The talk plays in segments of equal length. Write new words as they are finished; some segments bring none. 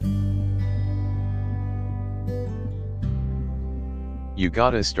You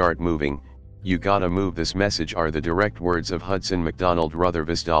gotta start moving, you gotta move. This message are the direct words of Hudson McDonald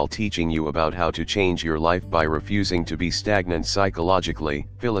Ruthervisdal, teaching you about how to change your life by refusing to be stagnant psychologically,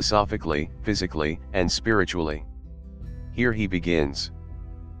 philosophically, physically, and spiritually. Here he begins.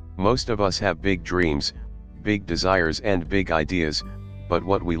 Most of us have big dreams, big desires and big ideas, but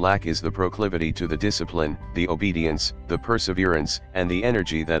what we lack is the proclivity to the discipline, the obedience, the perseverance, and the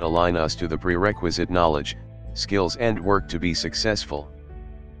energy that align us to the prerequisite knowledge, skills and work to be successful.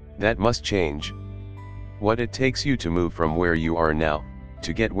 That must change. What it takes you to move from where you are now,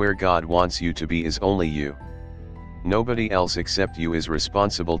 to get where God wants you to be, is only you. Nobody else except you is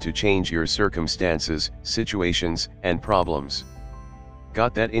responsible to change your circumstances, situations, and problems.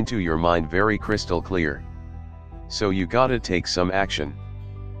 Got that into your mind very crystal clear? So you gotta take some action.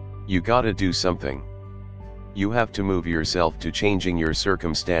 You gotta do something. You have to move yourself to changing your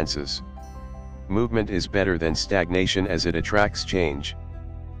circumstances. Movement is better than stagnation as it attracts change.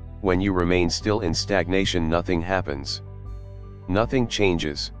 When you remain still in stagnation, nothing happens. Nothing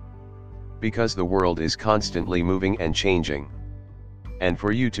changes. Because the world is constantly moving and changing. And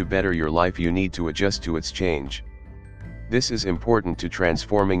for you to better your life, you need to adjust to its change. This is important to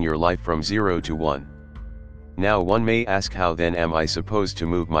transforming your life from 0 to 1. Now one may ask, how then am I supposed to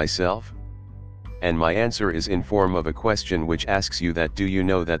move myself? And my answer is in form of a question which asks you that: do you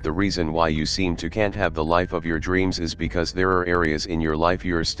know that the reason why you seem to can't have the life of your dreams is because there are areas in your life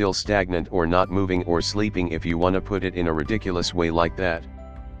you're still stagnant or not moving or sleeping, if you want to put it in a ridiculous way like that?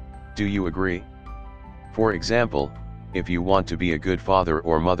 Do you agree? For example, if you want to be a good father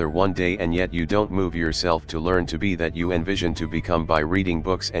or mother one day and yet you don't move yourself to learn to be that you envision to become by reading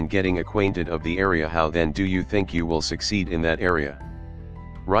books and getting acquainted of the area, how then do you think you will succeed in that area?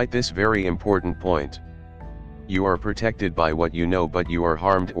 Write this very important point. You are protected by what you know, but you are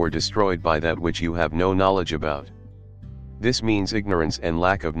harmed or destroyed by that which you have no knowledge about. This means ignorance and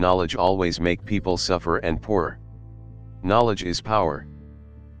lack of knowledge always make people suffer and poor. Knowledge is power.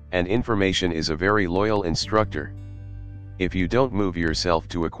 And information is a very loyal instructor. If you don't move yourself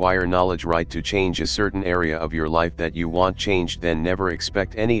to acquire knowledge right to change a certain area of your life that you want changed, then never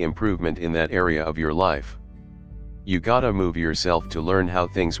expect any improvement in that area of your life. You gotta move yourself to learn how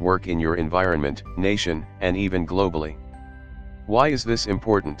things work in your environment, nation, and even globally. Why is this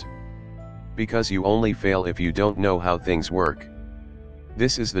important? Because you only fail if you don't know how things work.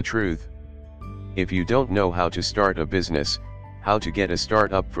 This is the truth. If you don't know how to start a business, how to get a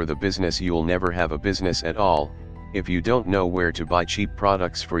start-up for the business, you'll never have a business at all. If you don't know where to buy cheap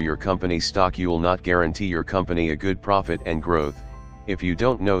products for your company stock, you'll not guarantee your company a good profit and growth. If you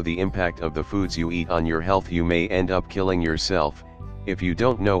don't know the impact of the foods you eat on your health, you may end up killing yourself. If you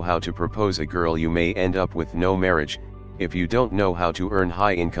don't know how to propose a girl, you may end up with no marriage. If you don't know how to earn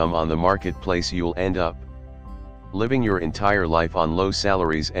high income on the marketplace, you'll end up living your entire life on low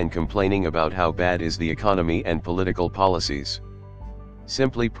salaries and complaining about how bad is the economy and political policies.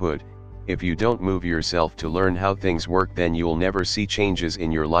 Simply put, if you don't move yourself to learn how things work, then you'll never see changes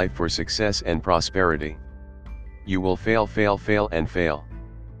in your life for success and prosperity. You will fail, and fail.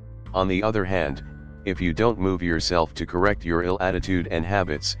 On the other hand, if you don't move yourself to correct your ill attitude and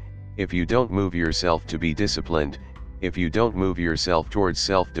habits, if you don't move yourself to be disciplined, if you don't move yourself towards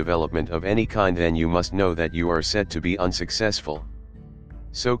self-development of any kind, then you must know that you are set to be unsuccessful.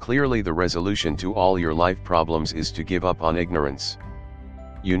 So clearly the resolution to all your life problems is to give up on ignorance.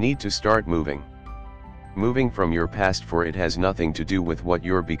 You need to start moving. Moving from your past, for it has nothing to do with what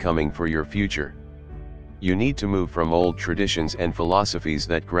you're becoming for your future. You need to move from old traditions and philosophies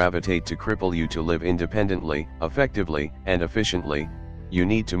that gravitate to cripple you to live independently, effectively, and efficiently. You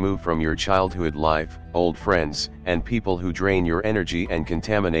need to move from your childhood life, old friends, and people who drain your energy and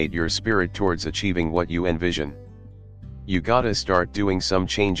contaminate your spirit towards achieving what you envision. You gotta start doing some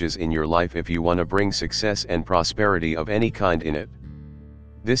changes in your life if you wanna bring success and prosperity of any kind in it.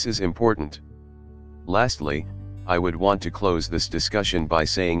 This is important. Lastly, I would want to close this discussion by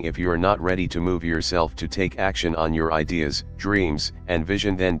saying, if you're not ready to move yourself to take action on your ideas, dreams, and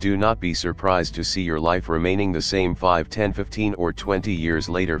vision, then do not be surprised to see your life remaining the same 5, 10, 15, or 20 years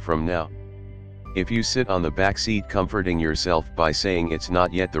later from now. If you sit on the back seat comforting yourself by saying it's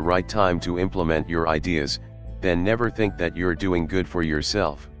not yet the right time to implement your ideas, then never think that you're doing good for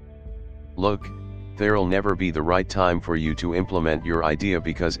yourself. Look, there'll never be the right time for you to implement your idea,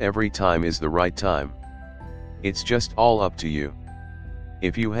 because every time is the right time. It's just all up to you.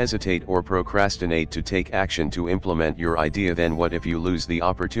 If you hesitate or procrastinate to take action to implement your idea, then what if you lose the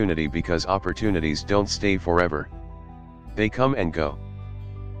opportunity? Because opportunities don't stay forever. They come and go.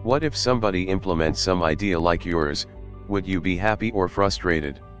 What if somebody implements some idea like yours? Would you be happy or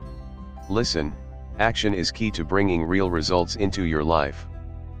frustrated? Listen, Action is key to bringing real results into your life.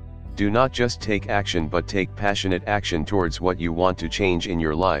 Do not just take action but take passionate action towards what you want to change in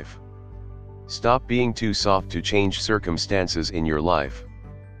your life. Stop being too soft to change circumstances in your life.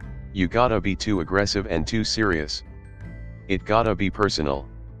 You gotta be too aggressive and too serious. It gotta be personal.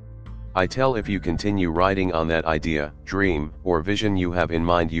 I tell if you continue riding on that idea, dream, or vision you have in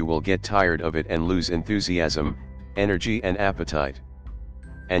mind, you will get tired of it and lose enthusiasm, energy and appetite.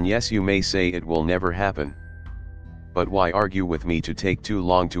 And yes, you may say it will never happen. But why argue with me to take too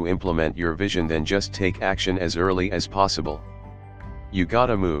long to implement your vision? Then just take action as early as possible. You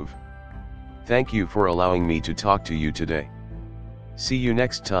gotta move. Thank you for allowing me to talk to you today. See you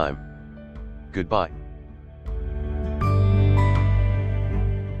next time. Goodbye.